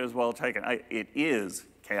point is well taken. It is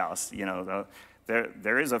chaos, you know.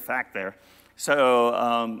 There is a fact there.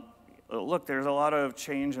 So look, there's a lot of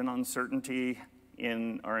change and uncertainty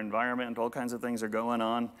in our environment. All kinds of things are going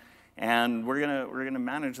on, and we're gonna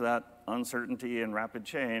manage that uncertainty and rapid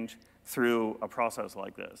change through a process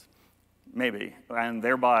like this, maybe, and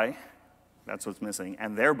thereby, that's what's missing,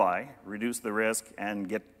 and thereby reduce the risk and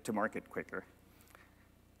get to market quicker.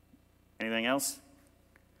 Anything else?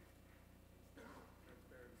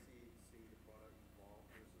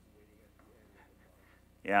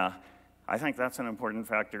 Yeah, I think that's an important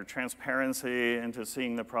factor. Transparency into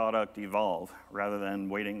seeing the product evolve rather than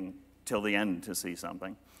waiting till the end to see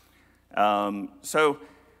something. So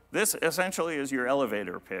this essentially is your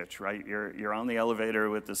elevator pitch, right? You're on the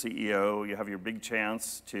elevator with the CEO. You have your big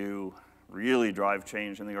chance to really drive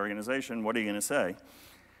change in the organization, what are you going to say?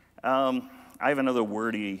 I have another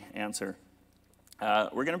wordy answer.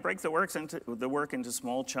 We're going to break the work into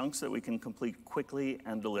small chunks that we can complete quickly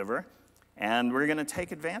and deliver. And we're going to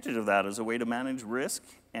take advantage of that as a way to manage risk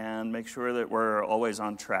and make sure that we're always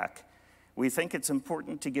on track. We think it's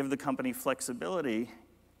important to give the company flexibility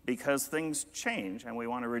because things change and we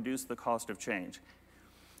want to reduce the cost of change.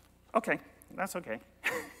 Okay, that's okay.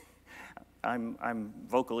 I'm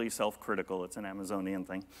vocally self-critical. It's an Amazonian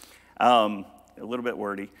thing. A little bit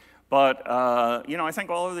wordy. But, I think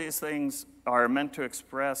all of these things are meant to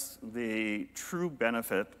express the true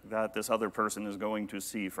benefit that this other person is going to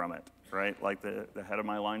see from it, right? Like the head of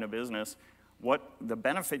my line of business, what the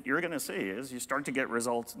benefit you're going to see is you start to get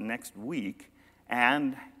results next week,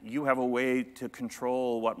 and you have a way to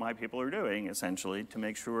control what my people are doing, essentially, to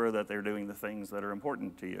make sure that they're doing the things that are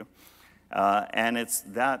important to you. And it's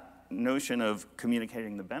that notion of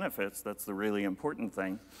communicating the benefits that's the really important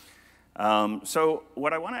thing. So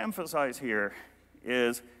what I want to emphasize here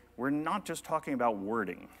is we're not just talking about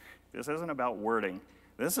wording. This isn't about wording.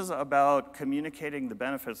 This is about communicating the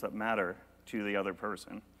benefits that matter to the other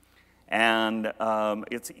person. And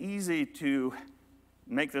it's easy to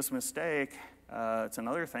make this mistake. It's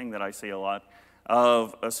another thing that I see a lot,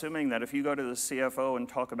 of assuming that if you go to the CFO and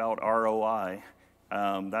talk about ROI,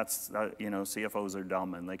 CFOs are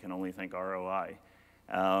dumb and they can only think ROI.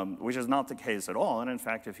 Which is not the case at all. And in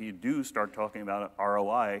fact, if you do start talking about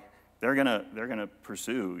ROI, they're gonna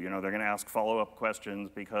pursue. They're gonna ask follow-up questions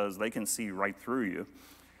because they can see right through you.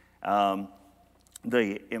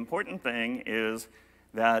 The important thing is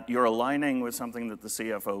that you're aligning with something that the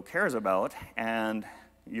CFO cares about, and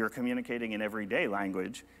you're communicating in everyday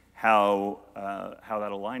language how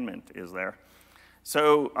that alignment is there.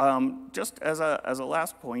 So just as a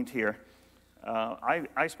last point here,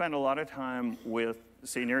 I spend a lot of time with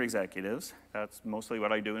senior executives. That's mostly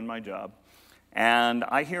what I do in my job. And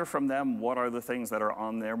I hear from them what are the things that are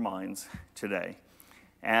on their minds today.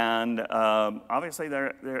 And obviously,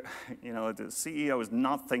 the CEO is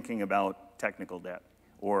not thinking about technical debt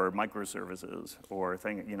or microservices or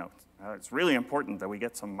it's really important that we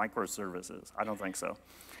get some microservices. I don't think so.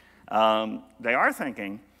 They are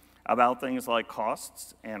thinking about things like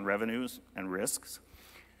costs and revenues and risks.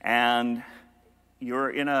 And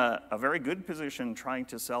you're in a very good position trying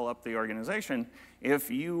to sell up the organization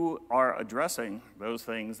if you are addressing those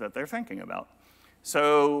things that they're thinking about.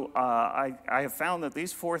 So I have found that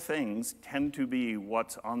these 4 things tend to be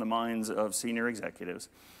what's on the minds of senior executives.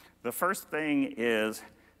 The first thing is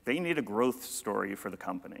they need a growth story for the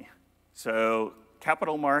company. So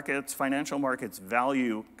capital markets, financial markets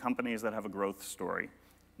value companies that have a growth story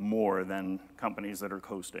more than companies that are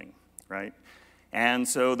coasting, right? And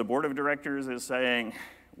so the board of directors is saying,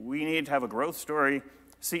 we need to have a growth story.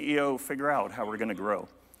 CEO, figure out how we're going to grow.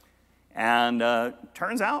 And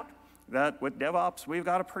turns out that with DevOps, we've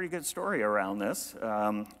got a pretty good story around this.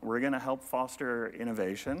 We're going to help foster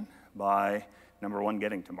innovation by, number 1,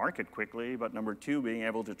 getting to market quickly, but number 2, being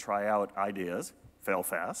able to try out ideas, fail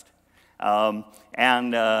fast, and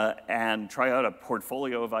try out a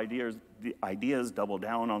portfolio of ideas, double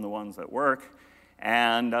down on the ones that work.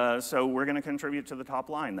 And so we're going to contribute to the top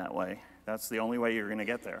line that way. That's the only way you're going to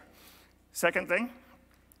get there. Second thing,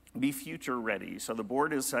 be future ready. So the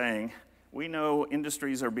board is saying, we know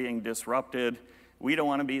industries are being disrupted. We don't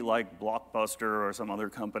want to be like Blockbuster or some other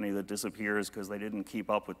company that disappears because they didn't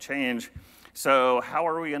keep up with change. So how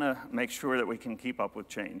are we going to make sure that we can keep up with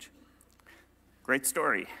change? Great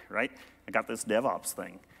story, right? I got this DevOps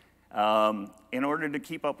thing. In order to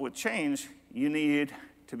keep up with change, you need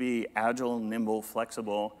to be agile, nimble,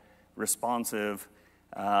 flexible, responsive.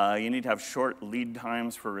 You need to have short lead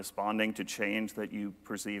times for responding to change that you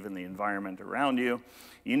perceive in the environment around you.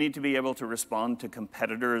 You need to be able to respond to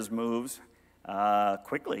competitors' moves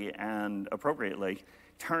quickly and appropriately.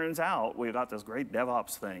 Turns out we've got this great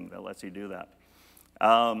DevOps thing that lets you do that.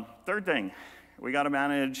 Third thing, we got to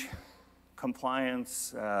manage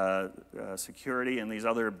compliance, security, and these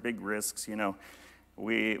other big risks.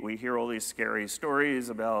 We hear all these scary stories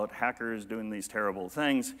about hackers doing these terrible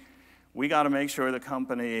things. We got to make sure the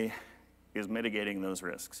company is mitigating those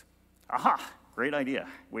risks. Aha, great idea.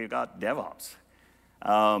 We've got DevOps.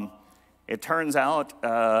 It turns out,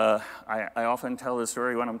 I often tell this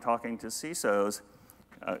story when I'm talking to CISOs.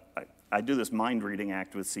 I do this mind-reading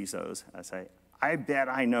act with CISOs. I say, I bet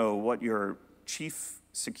I know what your chief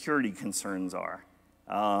security concerns are.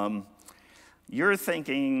 You're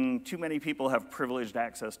thinking too many people have privileged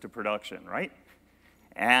access to production, right?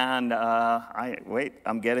 And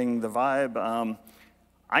I'm getting the vibe.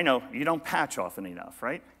 I know, you don't patch often enough,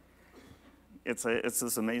 right? it's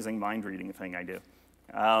this amazing mind-reading thing I do.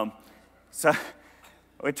 So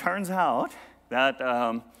it turns out that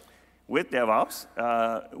with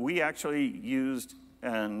DevOps, we actually used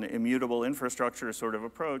an immutable infrastructure sort of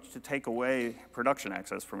approach to take away production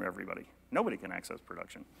access from everybody. Nobody can access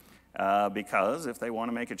production. Because if they want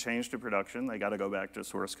to make a change to production, they got to go back to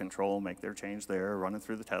source control, make their change there, run it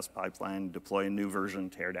through the test pipeline, deploy a new version,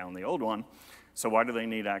 tear down the old one. So why do they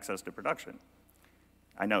need access to production?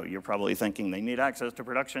 I know, you're probably thinking they need access to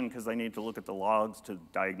production because they need to look at the logs to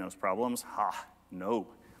diagnose problems. Ha, no.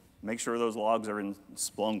 Make sure those logs are in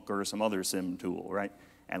Splunk or some other SIM tool, right?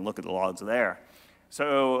 And look at the logs there.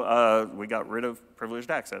 So we got rid of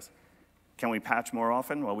privileged access. Can we patch more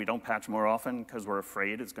often? Well, we don't patch more often because we're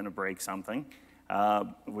afraid it's going to break something.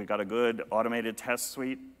 We got a good automated test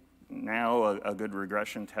suite now, a good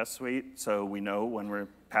regression test suite, so we know when we're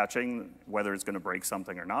patching whether it's going to break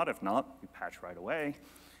something or not. If not, we patch right away.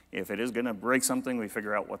 If it is going to break something, we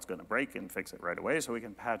figure out what's going to break and fix it right away so we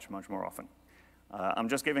can patch much more often. I'm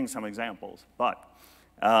just giving some examples, but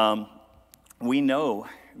we know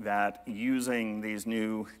that using these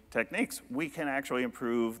new techniques, we can actually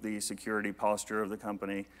improve the security posture of the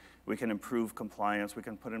company. We can improve compliance. We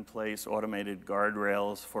can put in place automated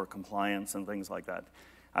guardrails for compliance and things like that.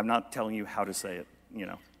 I'm not telling you how to say it. You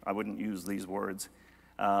know, I wouldn't use these words.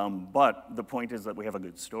 But the point is that we have a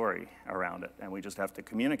good story around it, and we just have to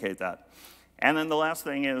communicate that. And then the last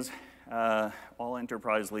thing is all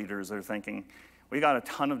enterprise leaders are thinking, we got a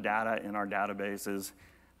ton of data in our databases.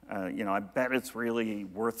 You know, I bet it's really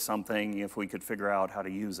worth something if we could figure out how to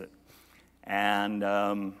use it. And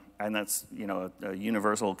that's, you know, a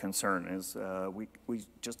universal concern is we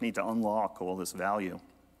just need to unlock all this value.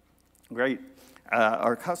 Great.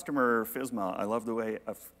 Our customer, FISMA, I love the way,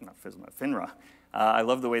 not FISMA, FINRA, I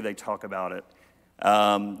love the way they talk about it.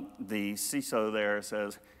 The CISO there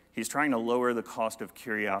says he's trying to lower the cost of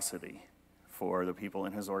curiosity for the people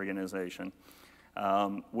in his organization.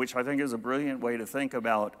 Which I think is a brilliant way to think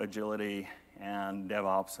about agility and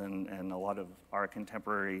DevOps and a lot of our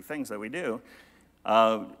contemporary things that we do.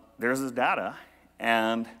 There's this data,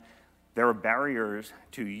 and there are barriers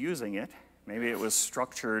to using it. Maybe it was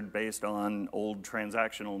structured based on old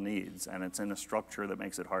transactional needs, and it's in a structure that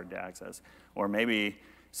makes it hard to access. Or maybe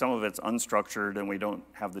some of it's unstructured, and we don't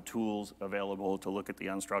have the tools available to look at the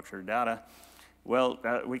unstructured data. Well,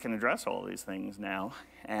 we can address all these things now,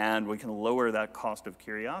 and we can lower that cost of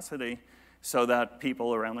curiosity so that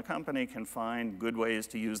people around the company can find good ways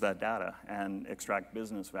to use that data and extract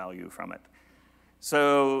business value from it.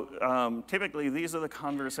 So typically, these are the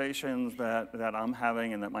conversations that I'm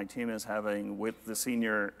having and that my team is having with the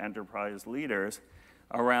senior enterprise leaders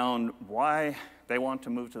around why they want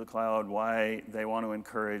to move to the cloud, why they want to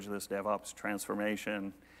encourage this DevOps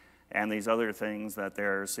transformation, and these other things that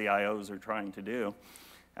their CIOs are trying to do.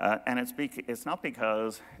 And it's not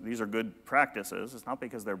because these are good practices. It's not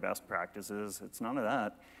because they're best practices. It's none of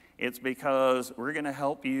that. It's because we're going to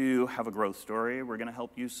help you have a growth story. We're going to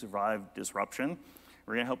help you survive disruption.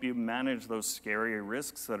 We're going to help you manage those scary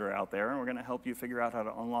risks that are out there. And we're going to help you figure out how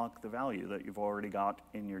to unlock the value that you've already got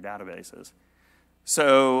in your databases.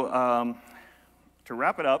 So to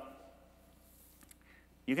wrap it up,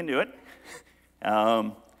 you can do it.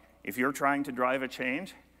 If you're trying to drive a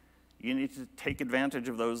change, you need to take advantage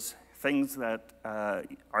of those things that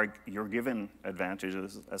are your given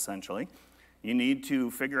advantages, essentially. You need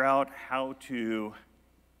to figure out how to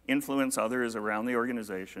influence others around the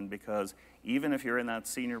organization, because even if you're in that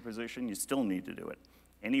senior position, you still need to do it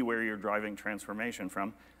anywhere you're driving transformation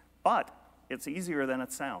from. But it's easier than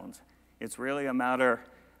it sounds. It's really a matter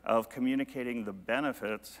of communicating the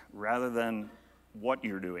benefits rather than what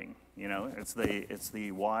you're doing. You know, it's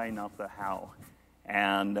the why, not the how.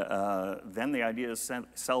 And then the ideas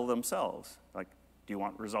sell themselves. Like, do you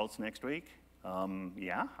want results next week?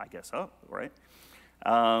 Yeah, I guess so, right?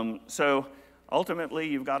 So ultimately,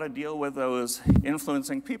 you've got to deal with those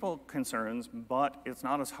influencing people concerns, but it's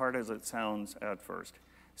not as hard as it sounds at first.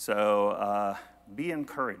 So be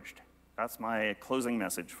encouraged. That's my closing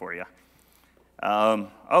message for you.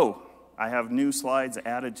 Oh, I have new slides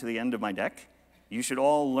added to the end of my deck. You should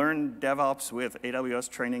all learn DevOps with AWS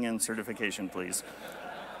training and certification, please.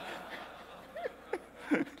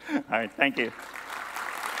 All right, thank you.